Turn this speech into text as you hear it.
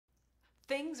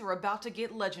things are about to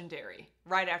get legendary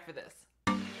right after this.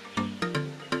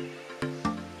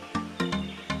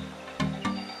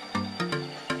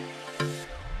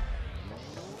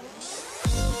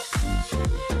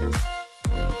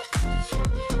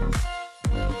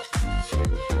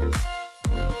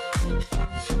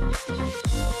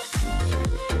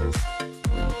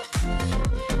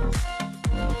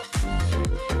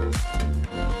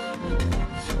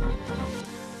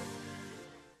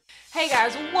 Hey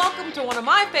guys, welcome to one of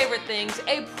my favorite things,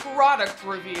 a product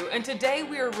review. And today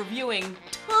we are reviewing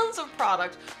tons of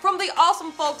products from the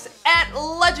awesome folks at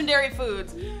Legendary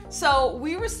Foods. So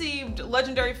we received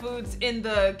Legendary Foods in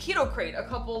the Keto crate a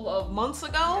couple of months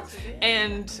ago,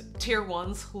 and tier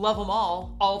ones love them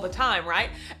all the time,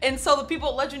 right? And so the people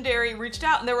at Legendary reached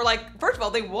out and they were like, first of all,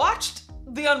 they watched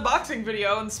the unboxing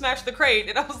video and smashed the crate,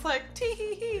 and I was like,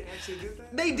 tee.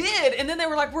 They did, and then they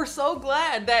were like, we're so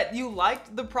glad that you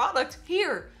liked the product.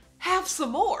 Here, have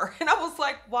some more. And I was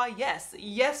like, why,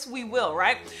 yes we will,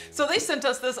 right? So they sent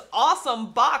us this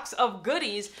awesome box of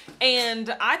goodies,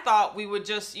 and I thought we would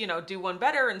just, do one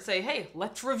better and say, hey,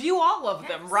 let's review all of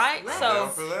them, right?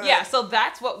 So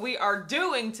that's what we are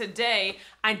doing today.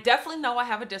 I definitely know I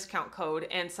have a discount code,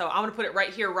 and so I'm gonna put it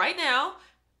right here, right now.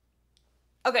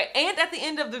 Okay, and at the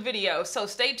end of the video, so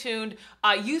stay tuned.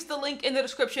 Use the link in the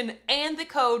description and the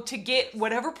code to get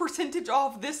whatever percentage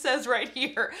off this says right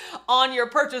here on your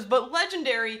purchase. But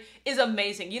Legendary is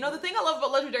amazing. The thing I love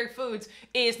about Legendary Foods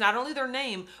is not only their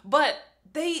name, but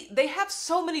they have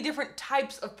so many different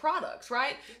types of products,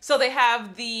 right? So they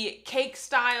have the cake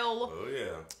style. Oh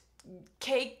yeah.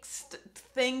 Cakes,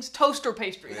 things, toaster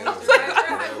pastries. Yeah. I was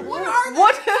like,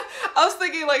 what? I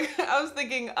was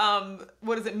thinking,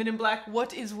 what is it, Men in Black?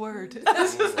 What is word?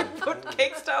 This is like, what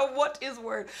cake style? What is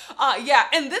word? Yeah,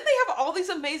 and then they have all these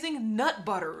amazing nut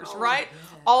butters, right?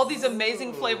 Yes. All these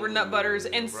amazing flavored nut butters,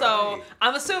 and so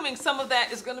I'm assuming some of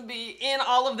that is going to be in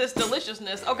all of this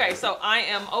deliciousness. Okay, so I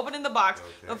am opening the box.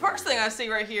 Okay. The first thing I see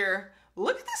right here,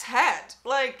 look at this hat,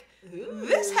 like. Ooh.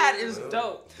 This hat is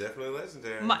dope. Definitely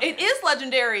legendary. It is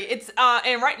legendary. It's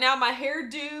and right now my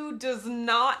hairdo does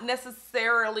not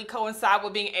necessarily coincide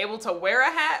with being able to wear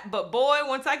a hat, but boy,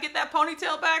 once I get that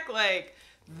ponytail back, like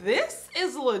this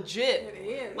is legit. It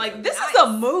is. Like this is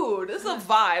a mood. This is a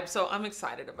vibe. So I'm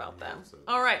excited about that.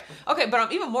 All right. Okay, but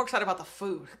I'm even more excited about the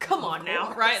food. Come on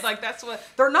now, right? Like that's what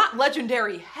they're not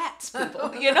legendary hats, people.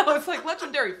 It's like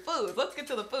legendary food. Let's get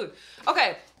to the food.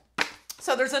 Okay.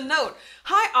 So there's a note.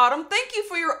 Hi, Autumn. Thank you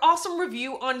for your awesome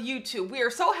review on YouTube. We are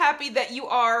so happy that you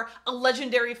are a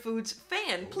Legendary Foods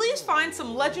fan. Please find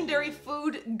some Legendary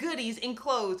Food goodies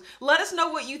enclosed. Let us know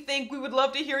what you think. We would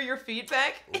love to hear your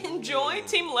feedback. Enjoy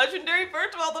Team Legendary.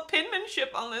 First of all, the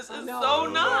penmanship on this is so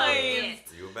nice.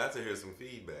 You're about to hear some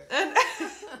feedback. And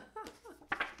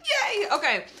yay.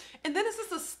 Okay. And then is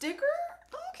this a sticker?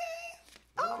 Okay.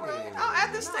 All right, I'll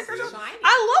add this sticker.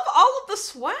 I love all of the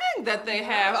swag that they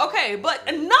have. Okay, but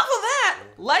enough of that.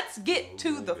 Let's get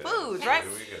to the foods, right?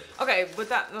 Okay,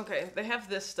 they have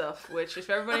this stuff, which if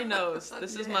everybody knows,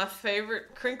 this is my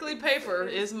favorite. Crinkly paper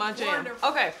is my jam.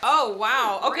 Okay. Oh,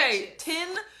 wow. Okay,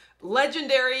 10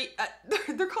 legendary,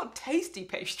 they're called tasty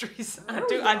pastries.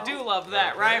 I do love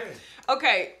that, right?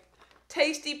 Okay.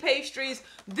 Tasty pastries.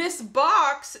 This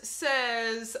box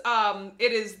says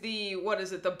it is the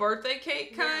the birthday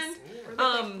cake kind?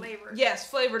 Yes, flavored. Yes,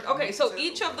 flavored. Okay, so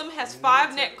each of them has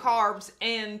 5 net carbs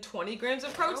and 20 grams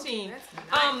of protein.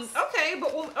 Nice. Okay,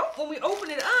 but when we open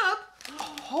it up,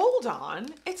 hold on,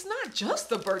 it's not just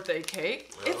the birthday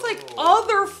cake. It's like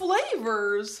other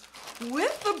flavors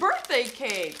with the birthday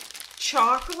cake.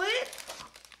 Chocolate,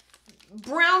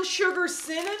 brown sugar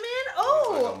cinnamon.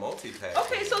 Oh, like a multi-pack.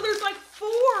 Okay, so there's like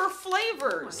 4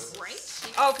 flavors.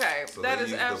 Great. Okay, so that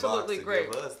is absolutely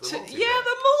great. The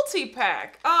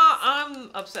multi-pack.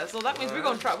 I'm obsessed. So that means we're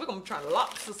gonna try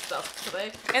lots of stuff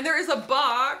today. And there is a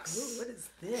box. Ooh, what is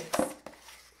this?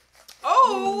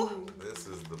 Oh, this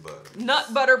is the butter.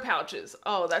 Nut butter pouches.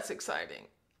 Oh, that's exciting.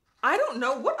 I don't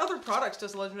know what other products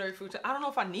does Legendary Foods. I don't know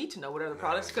if I need to know what other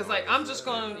products because I'm just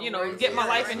gonna get my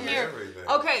life in here.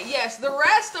 Okay, yes, the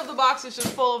rest of the box is just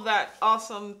full of that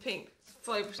awesome pink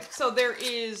flavor. So there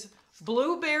is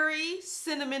blueberry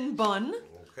cinnamon bun,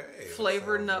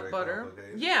 flavored nut butter.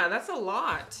 Yeah, that's a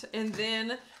lot. And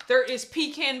then there is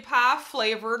pecan pie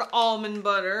flavored almond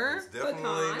butter. It's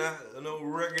definitely not no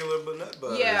regular nut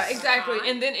butter. Yeah, exactly.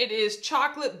 And then it is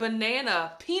chocolate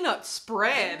banana peanut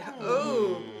spread.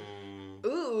 Ooh.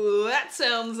 Ooh, That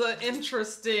sounds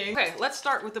interesting. Okay, let's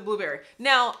start with the blueberry.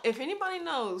 Now, if anybody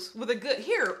knows with a good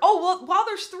here, well, while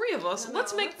there's three of us,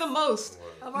 let's make the most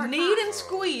of our knead time. and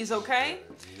squeeze, okay?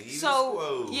 Knead So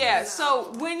and squeeze. yeah,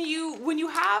 so when you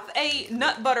have a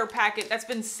nut butter packet that's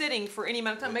been sitting for any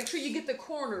amount of time, make sure you get the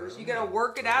corners. You gotta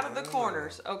work it out of the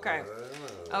corners. Okay.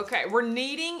 Okay, we're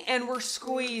kneading and we're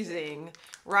squeezing,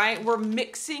 right? We're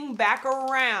mixing back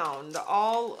around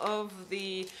all of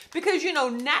the, because you know,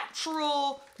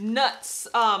 natural nuts,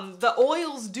 the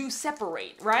oils do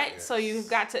separate, right? Yes. So you've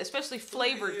got to, especially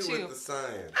flavored With too. the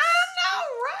science.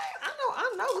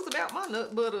 I know it's about my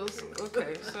nut butters.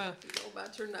 Okay, so. You know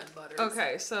about your nut butters.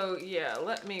 Okay, so yeah,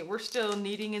 we're still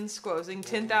kneading and squeezing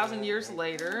 10,000 years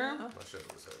later. My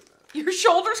shoulders hurt now. Your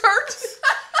shoulders hurt?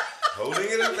 Holding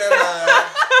it up that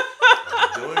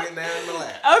high. I'm doing it now in the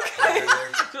lap.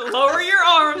 Okay. Lower your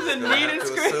arms and Gonna knead have and to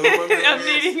squeeze. assume I'm doing I'm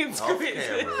this kneading and off squeezing.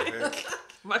 camera.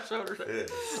 My shoulders hurt.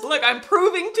 Yeah. Look, I'm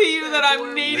proving to you that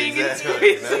I'm kneading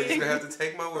Exactly. and Now you're squeezing. gonna have to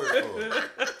take my word for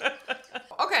it.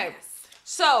 Okay,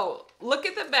 so look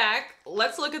at the back.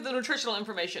 Let's look at the nutritional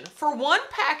information. For one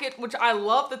packet, which I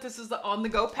love that this is the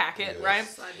on-the-go packet, Yes. right?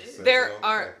 Yes, I do. Says There it on the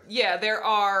are, packet. yeah, there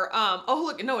are, oh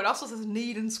look, no, it also says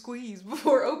knead and squeeze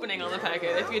before opening on the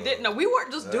packet. If you didn't know, we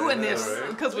weren't just doing I know, this right?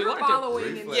 because we We're wanted to. following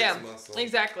and Reflex Yeah, muscle.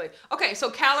 exactly. Okay, so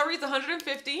calories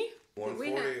 150. 140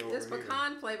 We have over this here.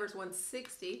 pecan flavor's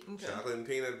 160. Chocolate and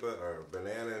peanut butter, or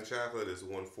banana and chocolate is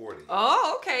 140.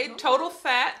 Oh, okay. Total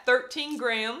fat 13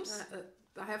 grams.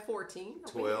 I have 14.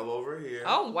 12 over here.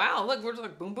 Oh, wow. Look, we're just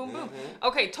like boom, boom, boom. Mhm.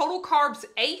 Okay, total carbs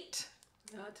 8.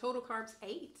 Total carbs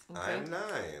 8. Okay. I'm 9.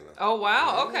 Oh,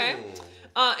 wow. Okay.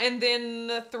 Mm. And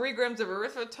then 3 grams of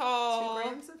erythritol. 2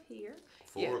 grams of here.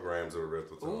 4 grams of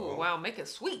erythritol. Ooh, wow. Make it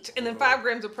sweet. And then 5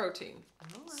 grams of protein.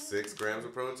 All right. 6 grams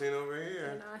of protein over here.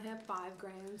 And I have 5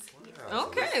 grams. Wow, so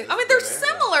Okay. this I mean, they're banana.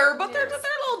 similar, but they're Yes.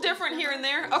 a little different here and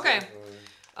there. Okay. Exactly.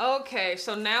 Okay,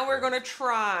 so now we're going to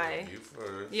try. You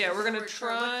first. Yeah, we're going to What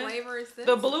try flavor is this?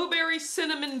 the blueberry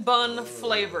cinnamon bun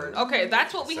flavored. Okay,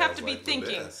 that's what we have Sounds to be like the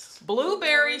thinking. best.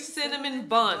 Blueberry cinnamon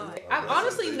bun. I've that's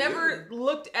honestly what they never do.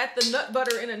 looked at the nut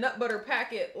butter in a nut butter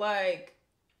packet, like,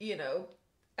 you know,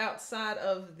 outside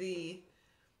of the,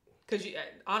 because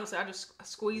honestly, I just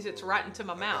squeeze it right into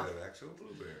my I mouth. got an actual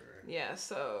blueberry. Yeah,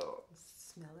 so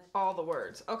Smell it. all the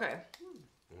words. Okay.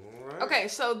 All right. Okay,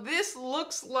 so this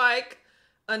looks like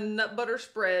a nut butter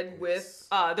spread with,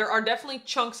 there are definitely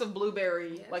chunks of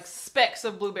blueberry, Yes. like specks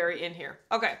of blueberry in here.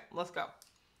 Okay, let's go.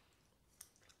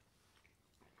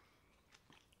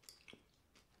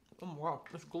 Oh, wow,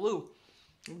 it's glue.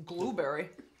 Blueberry.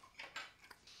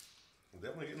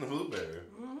 Definitely getting the blueberry.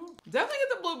 Definitely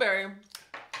get the blueberry.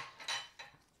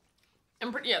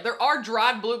 And yeah, there are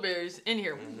dried blueberries in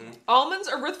here. Almonds,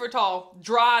 erythritol,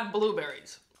 dried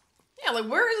blueberries. Yeah, like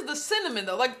where is the cinnamon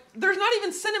though? Like there's not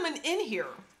even cinnamon in here.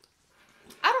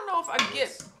 I don't know if I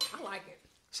get I like it.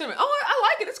 cinnamon. Oh, I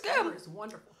like it. It's Flavor good. is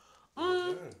wonderful.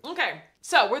 Okay,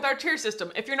 so with our tier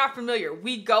system, if you're not familiar,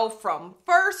 we go from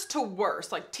first to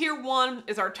worst. Like tier 1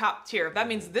 is our top tier. That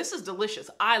means this is delicious.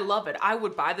 I love it. I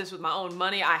would buy this with my own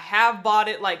money. I have bought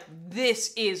it. Like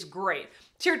this is great.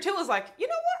 Tier 2 is like, you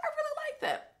know what? I really like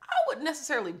that. I wouldn't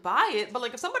necessarily buy it, but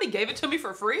like if somebody gave it to me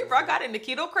for free, if I got it in the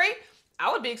keto crate,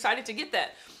 I would be excited to get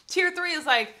that. Tier 3 is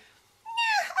like,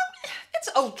 it's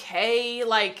okay.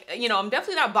 Like, you know, I'm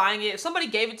definitely not buying it. If somebody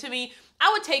gave it to me,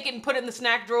 I would take it and put it in the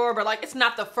snack drawer, but like, it's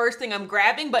not the first thing I'm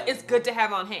grabbing, but it's good to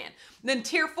have on hand. Then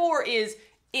tier 4 is,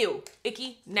 ew,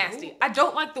 icky, nasty. I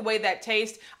don't like the way that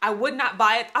tastes. I would not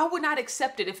buy it. I would not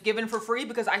accept it if given for free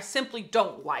because I simply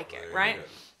don't like it, right?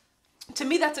 To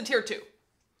me, that's a tier 2.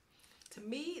 To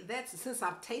me, that's since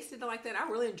I've tasted it like that, I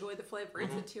really enjoyed the flavor.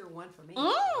 It's a tier 1 for me.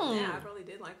 Mm. Yeah, I really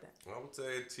did like that. I would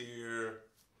say tier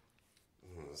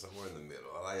somewhere in the middle.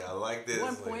 I like this.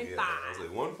 1.5. Like, yeah, I was like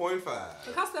 1.5.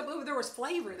 Because that blue, there was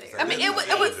flavor there. I mean,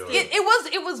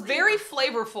 it was very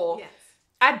flavorful. Yes.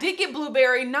 I did get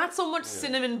blueberry, not so much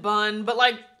cinnamon bun, but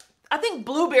like I think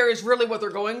blueberry is really what they're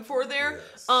going for there.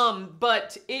 Yes.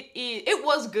 But it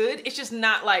was good. It's just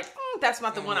not like that's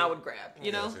not the one I would grab,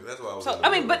 you know. See, that's why I was So in the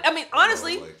I mean, middle. but I mean,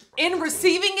 honestly, like, in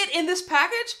receiving it in this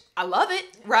package, I love it,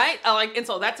 right? I like, and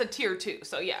so that's a tier 2.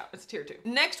 So yeah, it's tier 2.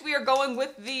 Next, we are going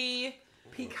with the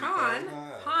Pecan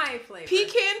pie flavor.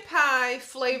 pecan pie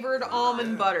flavored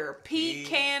almond butter.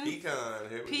 Pecan Here we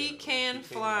go. pecan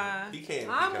fly. Pecan.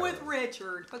 I'm pecan. with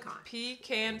Richard. Pecan.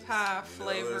 Pecan pie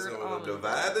flavored gonna almond butter.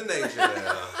 divide the nation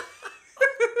now.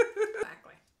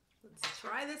 Exactly. Let's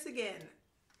try this again.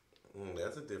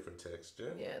 That's a different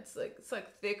texture. Yeah, it's like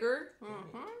thicker,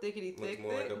 thickety Looks thick.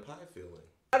 more like a pie filling.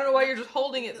 I don't know why you're just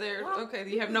holding it there. Well, okay,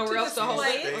 you have nowhere else to hold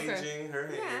display it. it. Okay. Staging her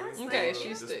hands. Yeah, Okay,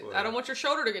 Staging. she's. I don't want your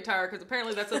shoulder to get tired because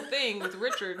apparently that's a thing with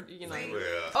Richard. You know.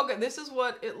 Yeah. Okay, this is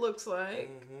what it looks like.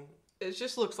 Mm-hmm. It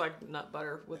just looks like nut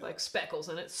butter with like speckles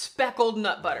in it. Speckled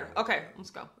nut butter. Okay,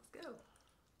 let's go. Let's go.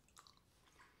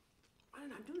 Why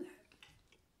didn't I do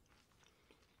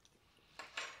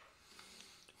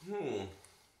that?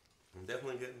 I'm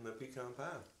definitely getting the pecan pie.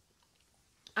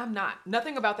 I'm not.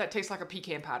 Nothing about that tastes like a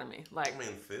pecan pie to me. Like, I mean,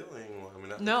 filling. I mean,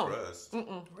 not no. the crust.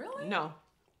 Mm-mm. Really? No.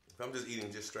 If I'm just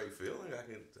eating just straight filling, I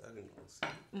can see.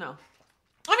 No.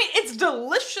 I mean, it's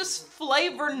delicious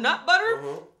flavor nut butter,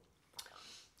 Uh-huh.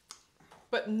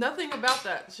 but nothing about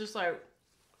that. It's just like,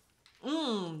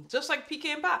 just like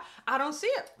pecan pie. I don't see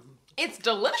it. It's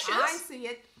delicious. I see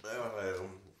it.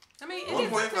 I mean, it is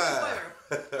a 1.5.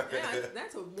 flavor. Yeah,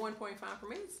 that's a 1.5 for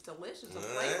me. It's delicious. The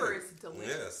flavor is delicious.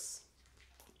 Yes.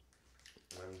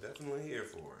 I'm definitely here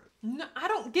for it. No, I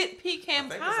don't get pecan I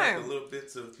think pie. it's like the little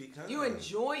bits of pecan. You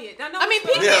enjoy it. No, I mean,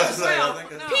 pecans. Yeah, it's like, I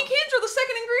think it's- Pecans are the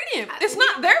second ingredient. It's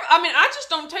not there. I mean, I just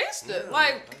don't taste it. Yeah,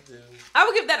 Like, I do. I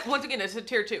would give that once again. It's a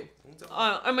tier 2.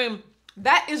 I mean,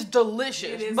 that is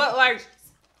delicious. It is but like,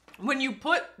 when you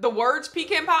put the words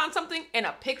pecan pie on something and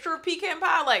a picture of pecan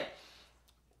pie, like,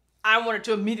 I wanted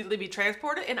to immediately be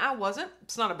transported, and I wasn't.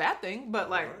 It's not a bad thing, but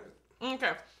like,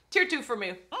 okay, tier 2 for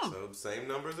me. So same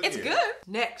numbers again. It's good.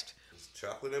 Next.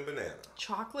 Chocolate and banana.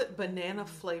 Chocolate banana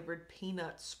flavored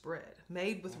peanut spread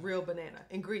made with real banana.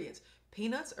 Ingredients: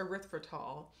 peanuts,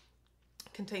 erythritol,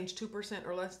 contains 2%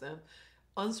 or less than,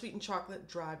 unsweetened chocolate,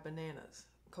 dried bananas,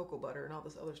 cocoa butter, and all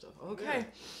this other stuff. Okay.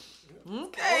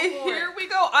 Okay, here we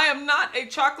go. I am not a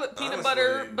chocolate peanut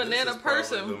butter banana this is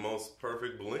person. probably the most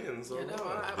perfect blend so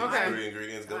far. okay. These 3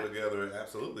 ingredients go together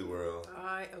absolutely well.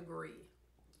 I agree.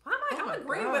 I'm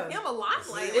agreeing with him a lot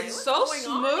lately. It's so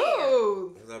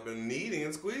smooth. Because I've been kneading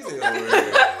and squeezing over here.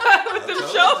 I The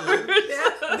told shoulders. you.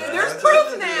 Yeah, there's I proof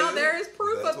told now. you. There is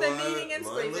proof That's of the why kneading and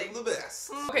mine squeezing. look the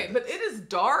best. Okay, but it is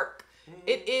dark.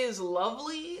 It is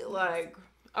lovely. Like,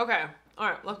 okay. All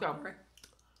right, let's go.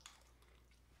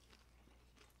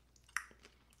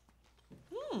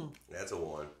 That's a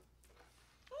 1.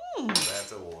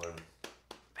 That's a 1.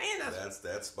 Man,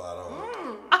 That's spot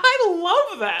on. I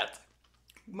love that.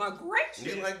 my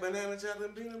gracious. You like banana chocolate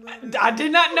and peanut butter? I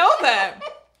did not know that.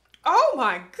 Oh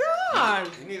my god.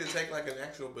 You need to take like an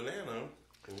actual banana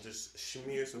and just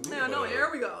smear some peanut No, butter. there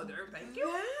we go. There, thank you.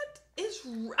 That is,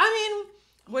 I mean,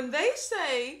 when they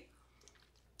say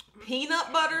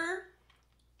peanut butter,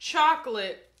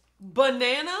 chocolate,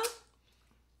 banana,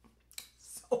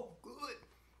 So good.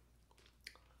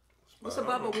 What's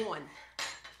above a 1?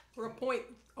 We're a 0.05. even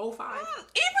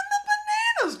the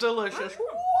banana's delicious.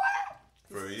 What?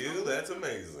 For you, that's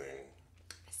amazing.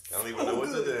 I don't even know what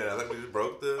to do. I think we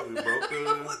broke the.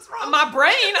 What's wrong? My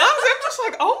brain, I'm just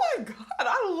like, oh my god,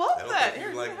 I love I don't that. think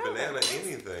you like banana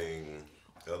anything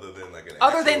other than like an.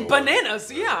 Other than actual- bananas,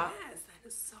 yeah. Yes, that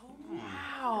is so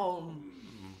Wow.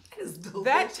 That is delicious.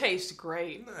 That tastes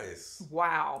great. Nice.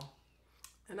 Wow.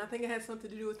 And I think it has something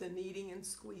to do with the kneading and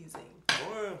squeezing.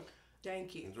 Well,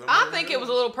 Thank you. I think it was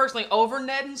a little personally over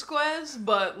Ned and Squez,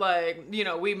 but like, you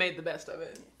know, we made the best of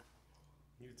it.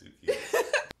 You too cute.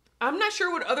 I'm not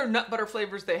sure what other nut butter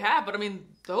flavors they have, but I mean,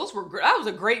 those were that was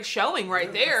a great showing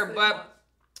right there. But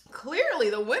clearly,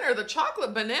 the winner, the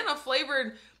chocolate banana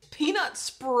flavored peanut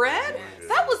spread,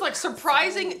 that was like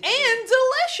surprising and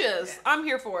delicious. I'm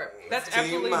here for it. That's Team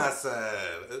absolutely my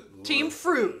side. Team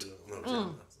fruit.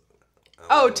 No,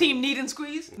 Oh, team knead and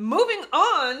squeeze. Moving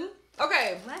on.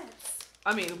 Okay, Let's.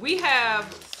 I mean, we have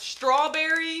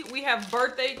strawberry, we have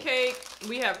birthday cake,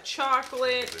 we have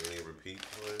chocolate, Is there any repeat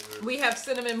flavor? we have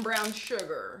cinnamon brown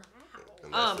sugar.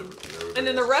 And that's And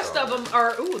then the rest of them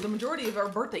are, the majority of our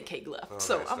birthday cake left.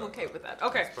 So nice, I'm nice. okay with that.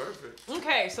 Okay. That's perfect.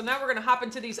 Okay, so now we're going to hop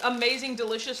into these amazing,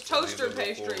 delicious toaster These are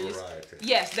the 4 pastries. varieties.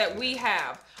 Yes, that we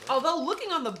have. Although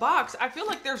looking on the box, I feel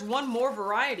like there's one more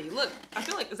variety. Look, I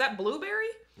feel like, is that blueberry?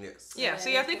 Yes. Yeah,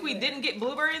 see, I think we didn't get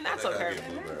blueberry, and that's I think I okay. get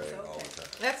blueberry all the time.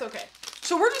 That's okay.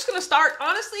 So we're just gonna start.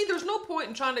 Honestly, there's no point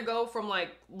in trying to go from like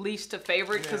least to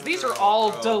favorite because Yeah, these they're are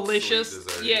all sweet, delicious.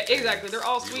 desserty Yeah, things. exactly. They're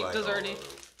all You sweet, like all desserty, of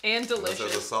them. and Unless there's a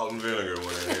delicious. salt and vinegar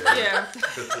one in here.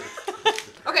 Yeah.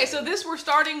 Okay, so this we're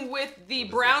starting with the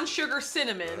brown sugar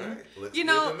cinnamon. All right, let's You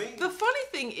get know, the meat. the funny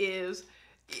thing is,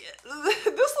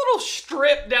 this little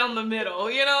strip down the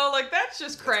middle, you know, like that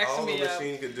just cracks all me the up.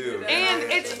 machine could do. And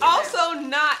it's also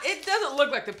not, it doesn't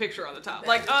look like the picture on the top.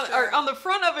 Like on the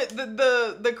front of it,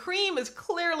 the cream is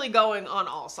clearly going on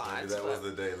all Maybe sides. that but was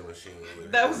the day the machine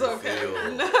was That was okay.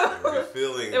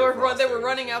 refilling they were frosting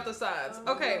running machine. out the sides.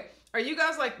 Okay. Are you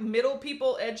guys like middle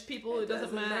people, edge people? It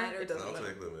doesn't matter. It doesn't I'll matter.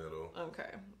 take the middle. Okay.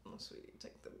 Oh, sweetie,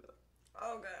 take the middle.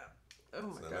 Oh, God. Oh,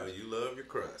 my So God. I know you love your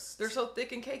crust. They're so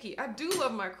thick and cakey. I do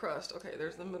love my crust. Okay,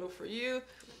 there's the middle for you.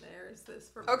 There's this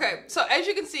for me. Okay, so as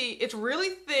you can see, it's really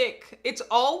thick. It's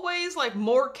always like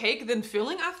more cake than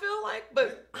filling, I feel like,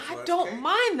 but Yeah, I that's don't cake.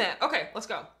 mind that. Okay, let's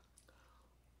go.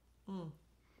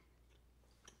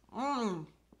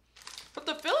 But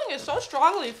the filling is so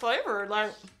strongly flavored,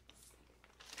 like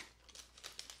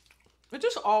it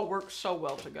just all works so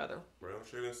well together. Brown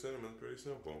sugar and cinnamon, pretty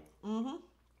simple.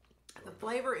 The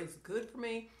flavor is good for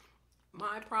me.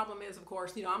 My problem is, of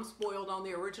course, I'm spoiled on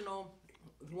the original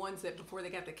ones that before they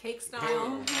got the cake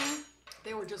style.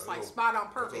 They were just like spot on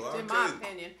perfect, lot in of my cake.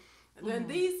 opinion. And then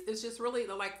these is just really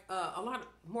like a lot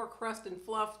more crust and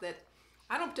fluff that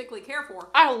I don't particularly care for.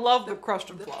 I love the crust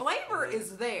and The fluff. flavor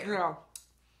is there, Yeah.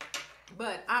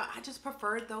 but I just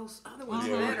preferred those other ones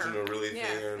The better. original really yeah,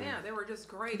 thin. yeah, they were just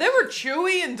great. They were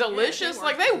chewy and delicious. were.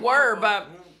 Like they were, but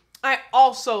I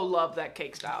also love that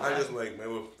cake style. I just like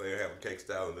maybe if they have cake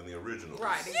style and then the original.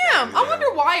 Right, Yeah, exactly. I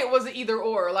wonder why it was either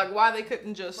or. Like why they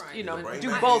couldn't just, Right. do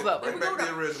back both the, of them. Bring back They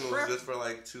the would go to originals prep- just for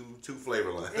like two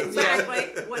flavor lines.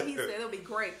 Exactly what he said. It'll be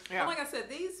great. Yeah. But like I said,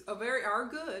 these are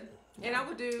good, and I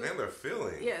would do. And they're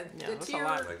filling. Yeah, Yeah, the that's a tier.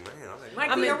 lot. Like man, Like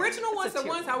I the mean, original ones, it's a the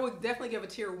tier ones I would definitely give a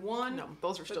tier 1. No,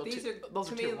 those are but still these those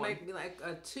to are me tier it 1. make me like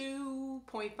a 2.5.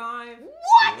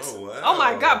 What? Oh, wow. Oh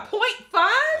my God, 0.5?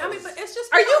 I mean, but it's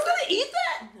just. Are you gonna eat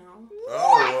that? No.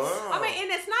 Oh wow. I mean,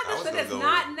 and it's not I just was that it's gonna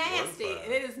not go nasty. 1.5.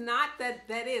 It is not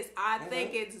that is. I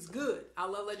think it's good. I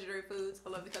love Legendary Foods. I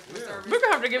love the customer Yeah. service. We're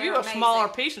gonna have to give you They're a smaller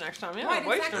amazing. piece next time. Yeah, Right,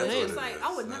 waste exactly. on That's these. It's what it like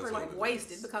I would is. never That's like what it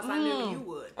waste is. it because I knew you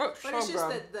would. Oh, But it's so just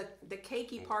good. that the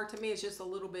cakey part to me is just a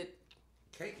little bit.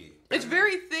 Cakey. It's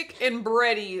very thick and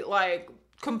bready, like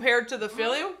compared to the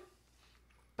filling.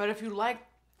 But if you like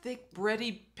thick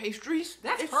bready pastries,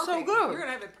 That's it's perfect. so good. You're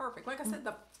gonna have it perfect. Like I said,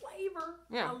 the flavor.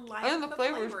 Yeah. I like I think the the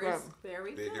flavor is flavor is good.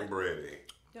 very Thick good. and bready.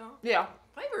 Yeah,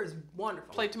 Flavor is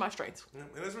wonderful. play to my strengths. Yeah,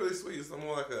 and it's really sweet. It's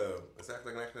more like it's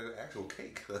actually like an actual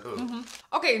cake.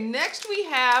 Okay, next we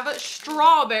have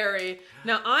strawberry.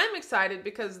 Now I'm excited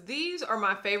because these are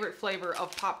my favorite flavor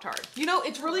of Pop-Tart.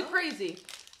 It's really crazy.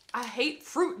 I hate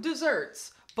fruit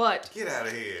desserts, but Get out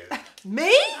of here.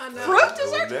 me? I know. Fruit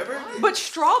We'll dessert? never But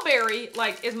strawberry,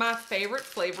 is my favorite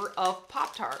flavor of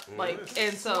Pop-Tart.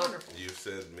 And so Wonderful. You've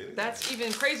said many. that's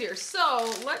even crazier.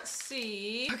 So let's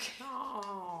see.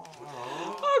 Oh.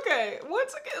 Okay,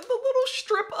 once again, the little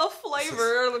strip of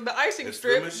flavor, the icing It's the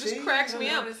strip, just machine. cracks me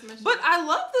I know up. it's machine. But I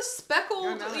love the speckled,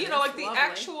 I know, like it's the lovely.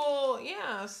 actual,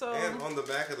 yeah. So. And on the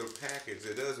back of the package,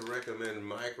 it does recommend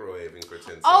microwaving for 10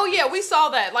 seconds. Oh yeah, we saw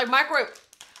that. Like microwave.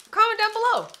 Comment down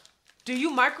below. Do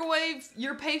you microwave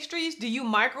your pastries? Do you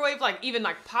microwave even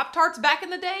Pop-Tarts back in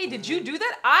the day? Did you do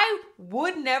that? I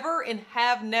would never and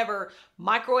have never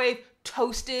microwave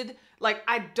toasted.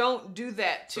 I don't do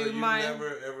that So to you my.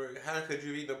 never ever. How could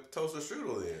you eat a toaster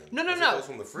strudel then? No. Because it goes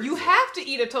from the freezer. You have to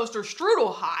eat a toaster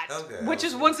strudel hot, Okay, which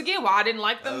is okay. once again why I didn't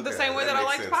like them the Okay, same way that I makes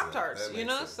liked sense Pop-Tarts. then.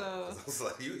 That makes sense. So I was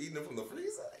like, you eating them from the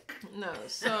freezer? no.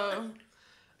 So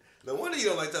No wonder you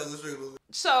don't like toaster strudels.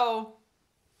 so.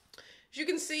 As you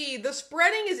can see, the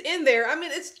spreading is in there. I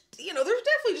mean, it's, there's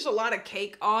definitely just a lot of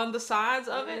cake on the sides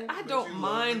of it. I But don't you love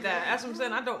mind the that. cake. That's what I'm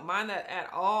saying. I don't mind that at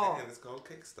all. And it's called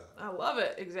cake style. I love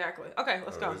it. Exactly. Okay,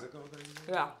 let's go. Is it called cake style?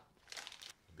 Yeah.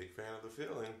 Big fan of the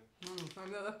filling. I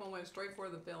know that one went straight for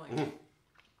the filling.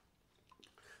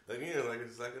 Again,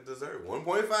 it's like a dessert.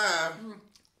 1.5.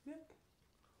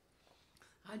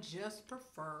 I just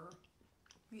prefer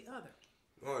the other.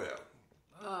 Oh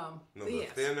yeah. No, yes.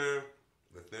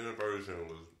 the thinner version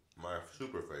was my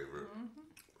super favorite.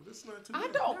 But it's not too I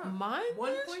bad. don't mind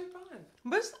this, 1.5.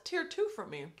 but it's a tier 2 for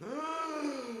me.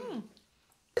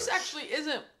 This actually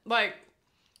isn't, Who are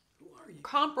you?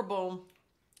 comparable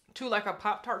to, a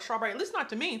Pop-Tart strawberry. At least not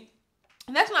to me.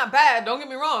 And that's not bad. Don't get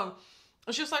me wrong.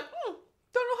 It's just don't know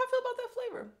how I feel about that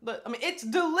flavor. But, I mean, it's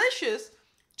delicious.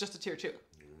 Just a tier 2.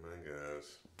 Oh my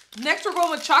gosh. Next, we're going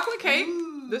with chocolate cake.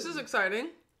 This is exciting.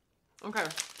 Okay.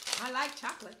 I like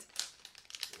chocolate.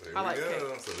 There I we like go.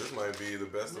 cake. So this might be the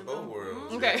best of both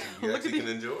worlds. Okay. You Look actually at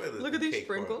can enjoy the Look at these cake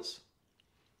part. sprinkles.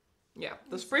 Yeah,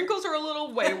 the sprinkles are a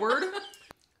little wayward.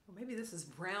 Well, maybe this is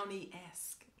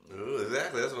brownie-esque. Ooh,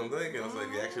 exactly. That's what I'm thinking. It's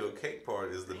like the actual cake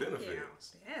part is the benefit.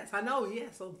 Yes, I know. Yeah,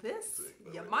 so this,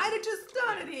 you might have just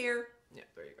done it here. Yeah,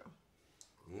 there you go.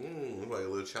 It's like a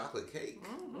little chocolate cake.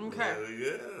 Okay.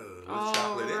 Yeah. With All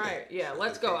chocolate in right. it. Yeah, Chocolate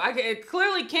let's go. cake. I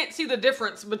clearly can't see the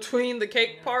difference between the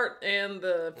cake part and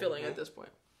the filling at this point.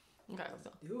 Okay, let's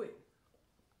go. Do it.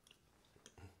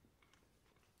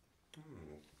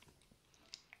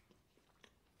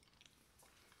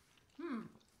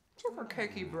 Super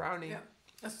cakey brownie.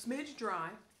 Yeah. A smidge dry.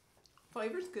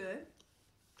 Flavor's good.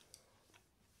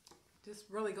 Just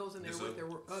really goes in there with their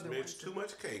other ones. Too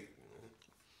much cake.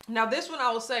 Now this one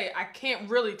I will say, I can't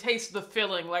really taste the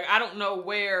filling. Like, I don't know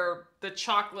where the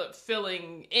chocolate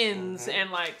filling ends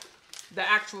and like the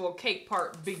actual cake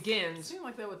part begins. It seems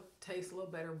like that would taste a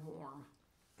little better warm.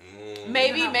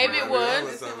 Maybe it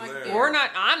would. Or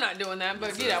not. I'm not doing that,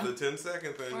 but you know. The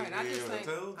 10-second thing. Right, I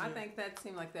think that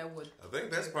seemed like that would. I think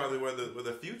that's probably where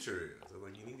the future is. So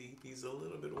like, you need to eat these a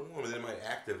little bit warm, and it might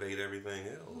activate everything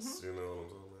else. You know what I'm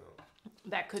talking about?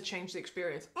 That could change the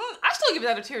experience. I still give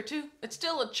that a tier 2. It's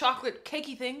still a chocolate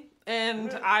cakey thing,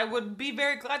 and I would be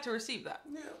very glad to receive that.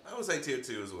 Yeah, I would say tier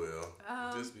 2 as well.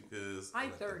 Just because I'm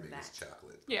not the biggest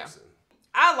chocolate person.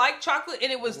 I like chocolate,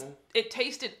 and it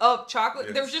tasted of chocolate.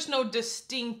 Yes. There was just no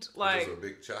distinct like a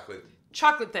big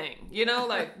chocolate thing, you know,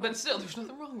 like. But still, there's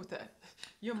nothing wrong with that.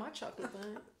 You're my chocolate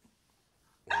thing.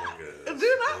 Oh my gosh.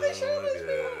 Do not be sure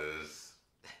this.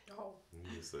 Oh,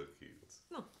 you're so cute.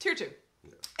 No, tier 2.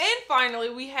 Yeah. And finally,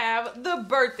 we have the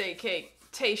birthday cake,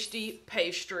 tasty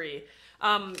pastry.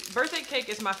 Birthday cake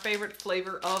is my favorite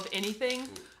flavor of anything,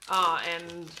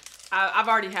 and I've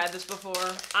already had this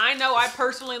before. I know I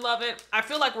personally love it. I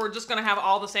feel like we're just going to have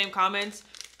all the same comments.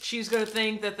 She's going to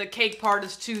think that the cake part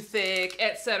is too thick,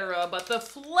 etc. But the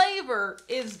flavor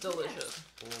is delicious.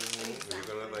 You're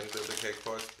going to think that the cake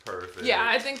part's perfect. Yeah,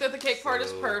 I think that the cake part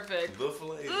is perfect. The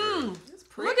flavor.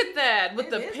 Look at that. With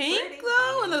the pink, pretty.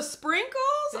 Though, and the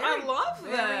sprinkles. I love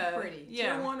that. Very pretty.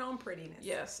 Yeah. Tier 1 on prettiness.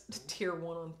 Yes. Tier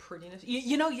 1 on prettiness.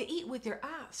 You know, you eat with your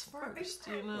eyes first.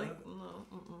 Exactly. You know? No.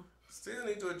 Still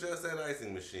need to adjust that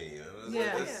icing machine.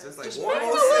 It's like just 1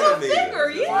 more centimeter. Thicker,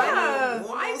 yeah.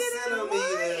 Why is it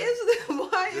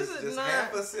not?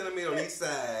 Half a centimeter on each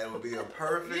side would be a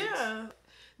perfect. Yeah.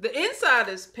 The inside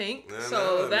is pink,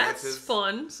 so that's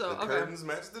fun. So the curtains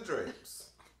match the drapes.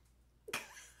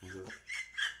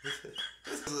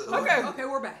 Okay,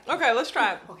 we're back. Okay, let's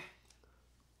try it. Okay.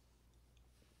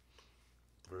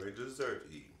 Very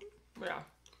dessert-y. Yeah.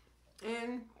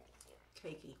 And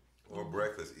cakey. Or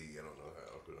breakfast-y. I don't know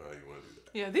how you want to do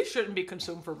that. Yeah, these shouldn't be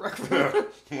consumed for breakfast.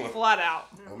 Flat out.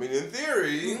 I mean, in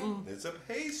theory, it's a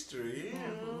pastry.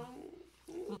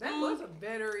 That was a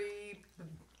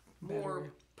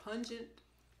more pungent.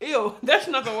 Ew, that's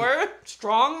not the word.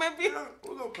 Strong, maybe? Yeah,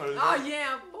 we'll go pungent. Oh,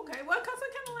 yeah. Okay, well, because I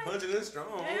kind of like... Pungent is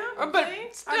strong. Yeah, but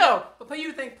still... But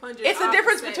you think pungent... It's the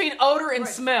difference between odor and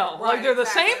smell. Right, like, they're the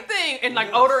same thing in,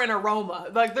 like, odor and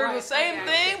aroma. Like, they're the same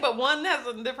thing, but one has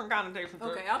a different connotation to it.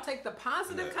 Okay, I'll take the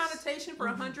positive connotation for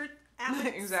 100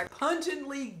 Exactly.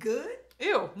 Pungently good?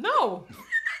 Ew, no.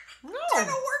 No. Didn't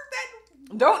work that...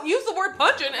 Don't use the word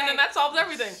pungent, and then that solves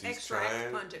everything.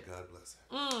 Extract pungent. God bless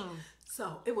her.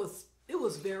 So, it was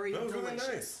very delicious. Really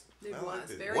nice. It was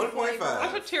very 1.5.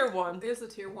 That's a tier 1. It's a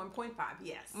tier 1.5,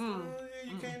 yes. Oh,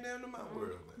 yeah, you came down to my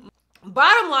world.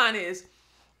 Bottom line is,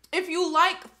 if you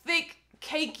like thick,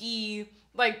 cakey,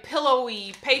 like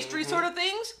pillowy pastry sort of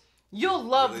things, you'll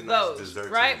love really those, nice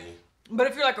right? But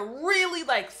if you're like a really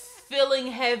like filling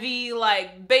heavy,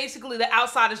 like basically the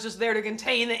outside is just there to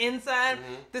contain the inside,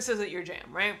 this isn't your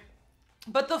jam, right?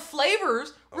 But the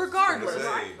flavors, regardless,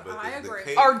 I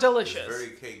agree, are delicious. It's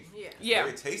very cake. Yeah.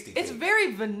 Very tasty. It's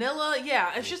very vanilla.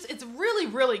 Yeah. It's really,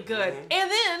 really good.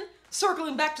 And then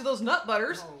circling back to those nut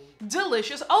butters,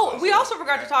 delicious. Oh, we also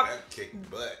forgot to talk.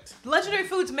 Legendary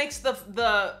Foods makes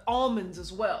the almonds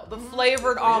as well. The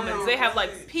flavored almonds. They have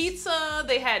like pizza.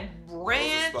 They had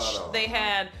ranch. They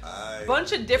had a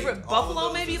bunch of different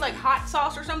buffalo, maybe like hot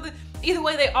sauce or something. Either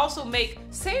way, they also make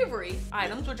savory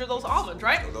items, which are those almonds,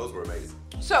 right? Oh, those were amazing.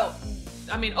 So,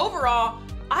 I mean, overall,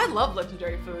 I love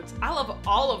Legendary Foods. I love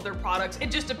all of their products. It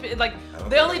just depends. Like,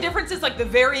 the only difference is like the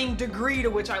varying degree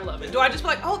to which I love it. Do I just be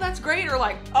like, oh, that's great, or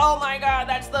like, oh my god,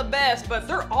 that's the best? But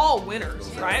they're all winners,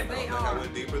 right? They are. I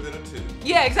went deeper than a 2.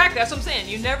 Yeah, exactly. That's what I'm saying.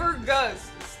 You never go. It's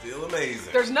still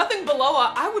amazing. There's nothing below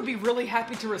I would be really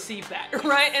happy to receive that,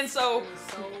 right? And so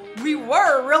we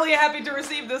were really happy to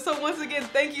receive this. So once again,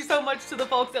 thank you so much to the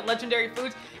folks at Legendary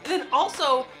Foods. And then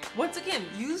also, once again,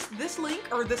 use this link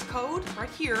or this code right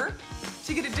here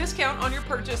to get a discount on your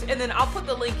purchase. And then I'll put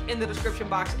the link in the description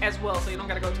box as well, so you don't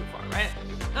gotta go too far, right?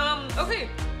 Okay,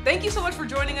 thank you so much for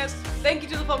joining us. Thank you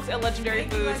to the folks at Legendary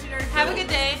Foods. Have a good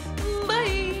day.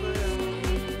 Bye.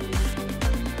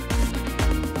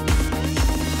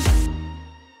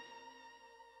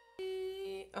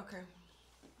 Okay.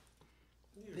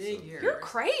 You're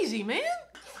crazy, man.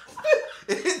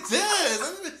 It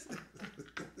does.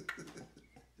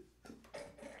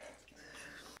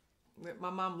 My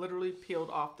mom literally peeled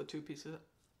off the 2 pieces.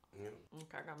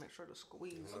 Okay, I gotta make sure to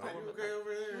squeeze. Are you okay over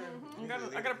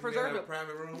there? I gotta preserve it.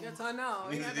 Private room. Yes, I know.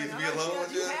 You Yeah, need to I be know. alone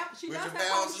with She with does your have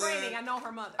home pals training. there. I know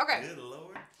her mother. Okay. Good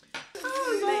Lord.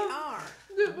 They are.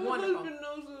 My Wonderful. husband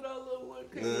knows that I love my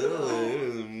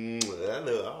I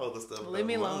know all the stuff. Leave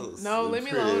me alone. Most No, leave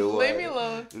me pretty alone. Leave white. me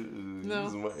alone.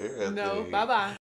 No. No, bye bye.